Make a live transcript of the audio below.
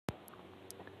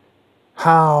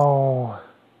How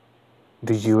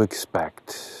do you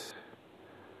expect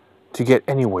to get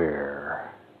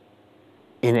anywhere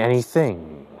in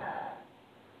anything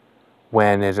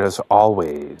when it is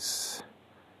always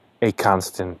a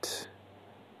constant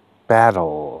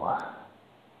battle?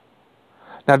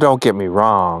 Now, don't get me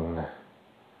wrong.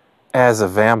 As a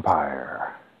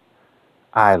vampire,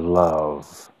 I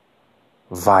love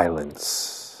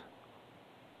violence.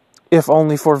 If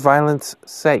only for violence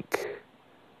sake,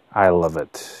 I love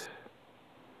it.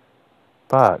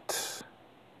 But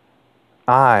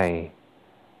I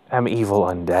am evil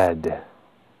undead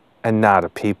and not a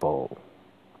people.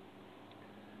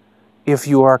 If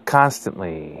you are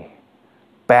constantly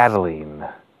battling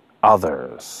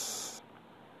others,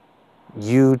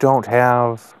 you don't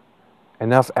have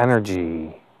enough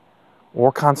energy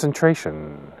or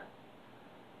concentration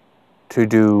to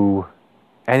do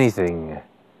anything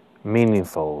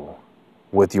meaningful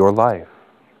with your life.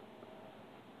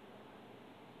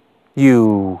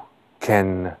 You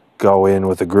can go in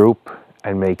with a group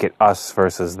and make it us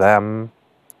versus them,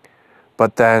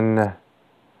 but then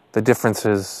the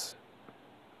differences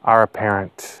are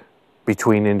apparent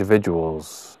between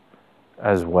individuals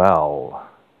as well.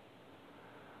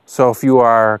 So if you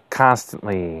are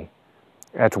constantly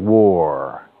at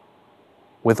war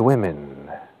with women,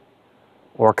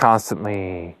 or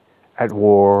constantly at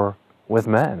war with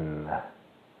men,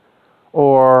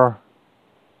 or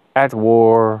at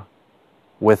war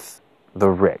with the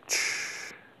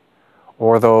rich,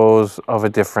 or those of a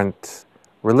different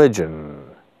religion,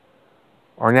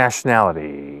 or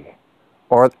nationality,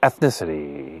 or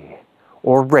ethnicity,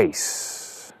 or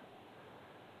race,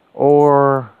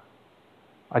 or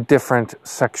a different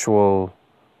sexual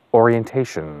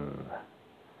orientation,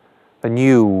 then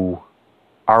you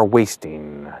are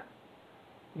wasting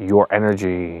your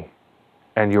energy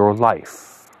and your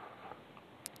life.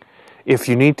 If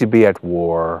you need to be at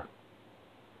war,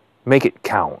 make it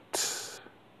count.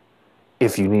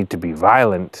 If you need to be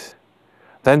violent,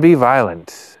 then be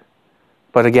violent.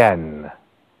 But again,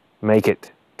 make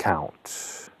it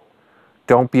count.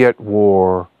 Don't be at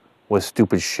war with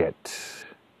stupid shit.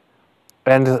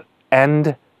 And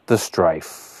end the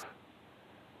strife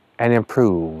and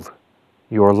improve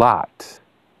your lot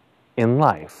in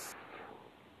life.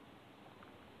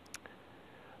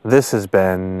 This has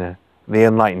been The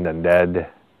Enlightened Undead.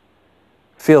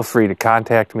 Feel free to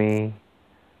contact me,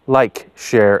 like,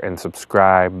 share, and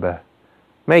subscribe.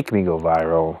 Make me go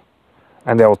viral,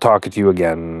 and I will talk to you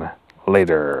again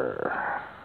later.